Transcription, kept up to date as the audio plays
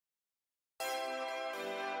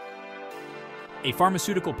A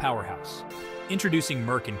pharmaceutical powerhouse. Introducing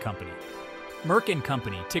Merck & Company. Merck &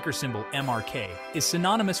 Company, ticker symbol MRK, is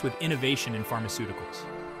synonymous with innovation in pharmaceuticals.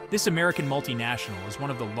 This American multinational is one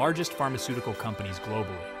of the largest pharmaceutical companies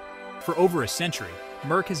globally. For over a century,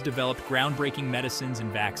 Merck has developed groundbreaking medicines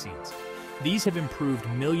and vaccines. These have improved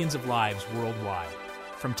millions of lives worldwide.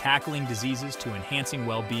 From tackling diseases to enhancing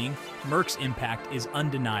well-being, Merck's impact is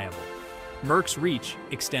undeniable. Merck's reach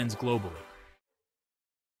extends globally.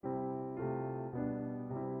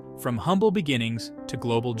 From humble beginnings to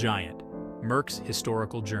global giant, Merck's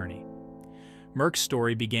historical journey. Merck's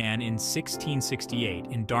story began in 1668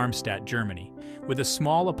 in Darmstadt, Germany, with a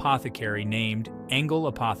small apothecary named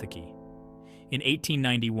Engel-Apotheke. In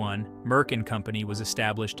 1891, Merck & Company was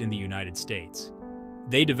established in the United States.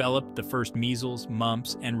 They developed the first measles,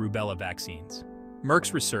 mumps, and rubella vaccines.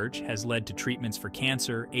 Merck's research has led to treatments for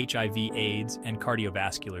cancer, HIV/AIDS, and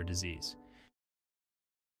cardiovascular disease.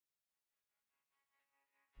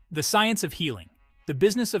 The science of healing, the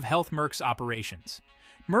business of health. Merck's operations.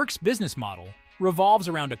 Merck's business model revolves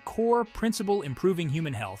around a core principle: improving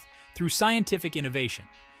human health through scientific innovation.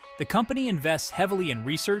 The company invests heavily in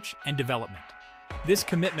research and development. This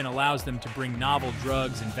commitment allows them to bring novel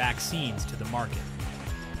drugs and vaccines to the market.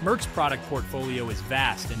 Merck's product portfolio is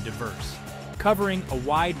vast and diverse, covering a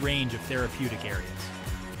wide range of therapeutic areas.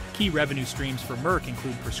 Key revenue streams for Merck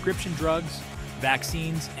include prescription drugs,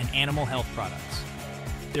 vaccines, and animal health products.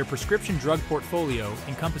 Their prescription drug portfolio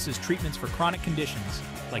encompasses treatments for chronic conditions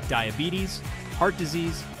like diabetes, heart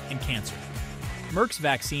disease, and cancer. Merck's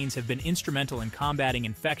vaccines have been instrumental in combating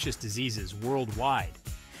infectious diseases worldwide.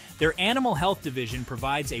 Their animal health division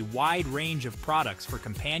provides a wide range of products for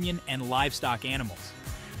companion and livestock animals.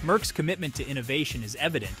 Merck's commitment to innovation is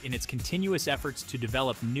evident in its continuous efforts to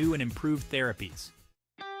develop new and improved therapies.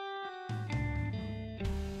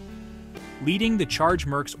 Leading the charge.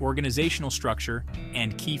 Merck's organizational structure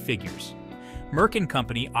and key figures. Merck &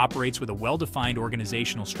 Company operates with a well-defined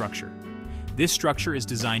organizational structure. This structure is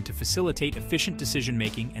designed to facilitate efficient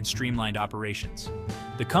decision-making and streamlined operations.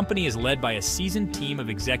 The company is led by a seasoned team of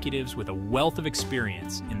executives with a wealth of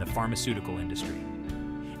experience in the pharmaceutical industry.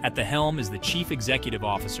 At the helm is the Chief Executive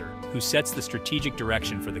Officer, who sets the strategic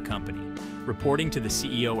direction for the company. Reporting to the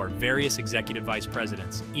CEO are various executive vice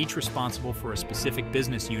presidents, each responsible for a specific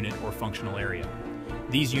business unit or functional area.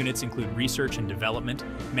 These units include research and development,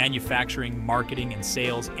 manufacturing, marketing and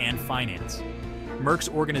sales, and finance. Merck's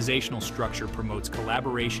organizational structure promotes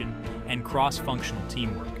collaboration and cross-functional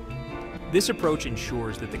teamwork. This approach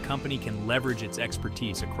ensures that the company can leverage its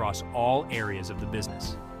expertise across all areas of the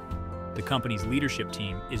business. The company's leadership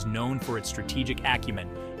team is known for its strategic acumen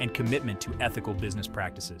and commitment to ethical business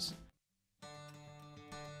practices.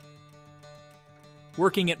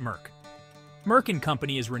 Working at Merck. Merck &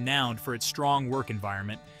 Company is renowned for its strong work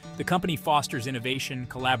environment. The company fosters innovation,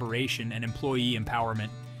 collaboration, and employee empowerment.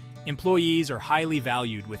 Employees are highly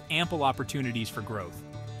valued with ample opportunities for growth.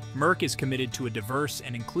 Merck is committed to a diverse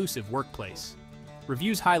and inclusive workplace.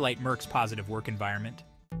 Reviews highlight Merck's positive work environment.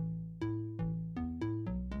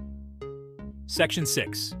 Section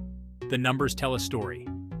 6. The numbers tell a story.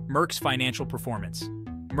 Merck's financial performance.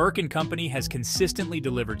 Merck & Company has consistently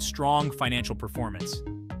delivered strong financial performance.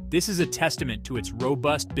 This is a testament to its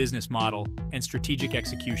robust business model and strategic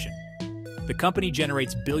execution. The company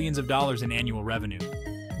generates billions of dollars in annual revenue.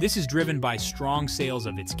 This is driven by strong sales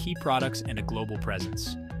of its key products and a global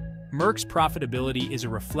presence. Merck's profitability is a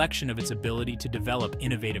reflection of its ability to develop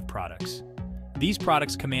innovative products. These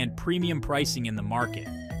products command premium pricing in the market.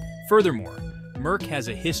 Furthermore, Merck has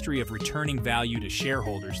a history of returning value to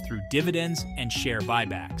shareholders through dividends and share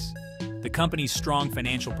buybacks. The company's strong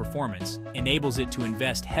financial performance enables it to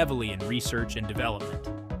invest heavily in research and development.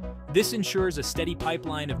 This ensures a steady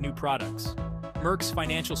pipeline of new products. Merck's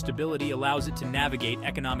financial stability allows it to navigate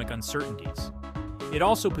economic uncertainties. It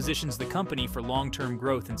also positions the company for long-term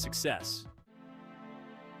growth and success.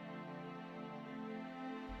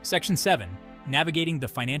 Section 7. Navigating the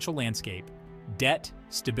financial landscape, debt,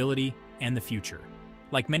 stability, and the future.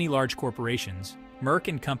 Like many large corporations,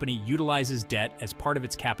 Merck & Company utilizes debt as part of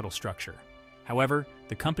its capital structure. However,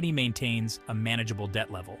 the company maintains a manageable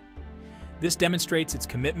debt level. This demonstrates its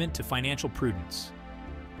commitment to financial prudence.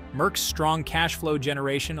 Merck's strong cash flow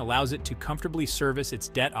generation allows it to comfortably service its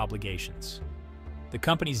debt obligations. The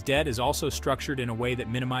company's debt is also structured in a way that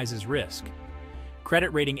minimizes risk.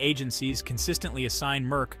 Credit rating agencies consistently assign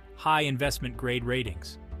Merck high investment-grade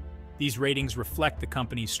ratings. These ratings reflect the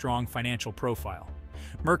company's strong financial profile.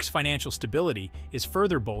 Merck's financial stability is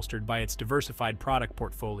further bolstered by its diversified product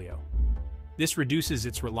portfolio. This reduces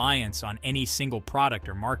its reliance on any single product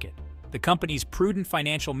or market. The company's prudent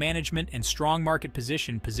financial management and strong market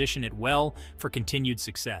position it well for continued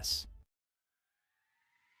success.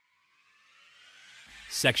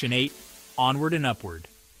 Section 8. Onward and Upward.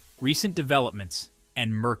 Recent Developments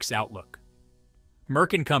and Merck's Outlook.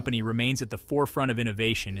 Merck & Company remains at the forefront of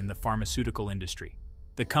innovation in the pharmaceutical industry.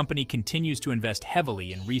 The company continues to invest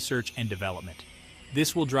heavily in research and development.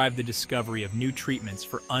 This will drive the discovery of new treatments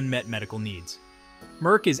for unmet medical needs.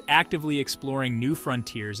 Merck is actively exploring new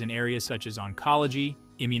frontiers in areas such as oncology,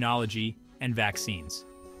 immunology, and vaccines.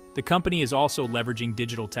 The company is also leveraging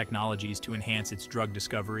digital technologies to enhance its drug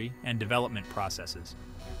discovery and development processes.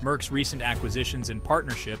 Merck's recent acquisitions and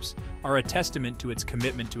partnerships are a testament to its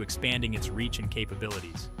commitment to expanding its reach and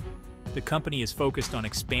capabilities. The company is focused on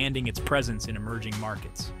expanding its presence in emerging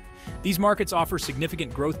markets. These markets offer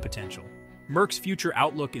significant growth potential. Merck's future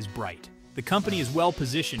outlook is bright. The company is well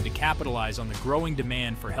positioned to capitalize on the growing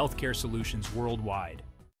demand for healthcare solutions worldwide.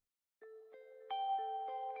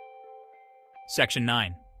 Section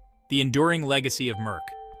 9. The enduring legacy of Merck.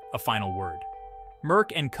 A final word.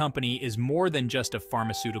 Merck & Company is more than just a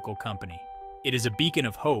pharmaceutical company. It is a beacon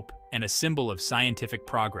of hope and a symbol of scientific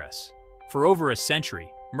progress. For over a century,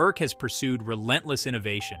 Merck has pursued relentless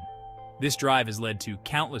innovation. This drive has led to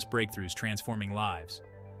countless breakthroughs transforming lives.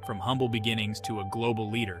 From humble beginnings to a global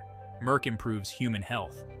leader, Merck improves human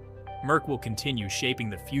health. Merck will continue shaping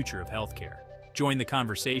the future of healthcare. Join the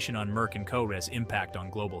conversation on Merck & Co.'s impact on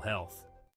global health.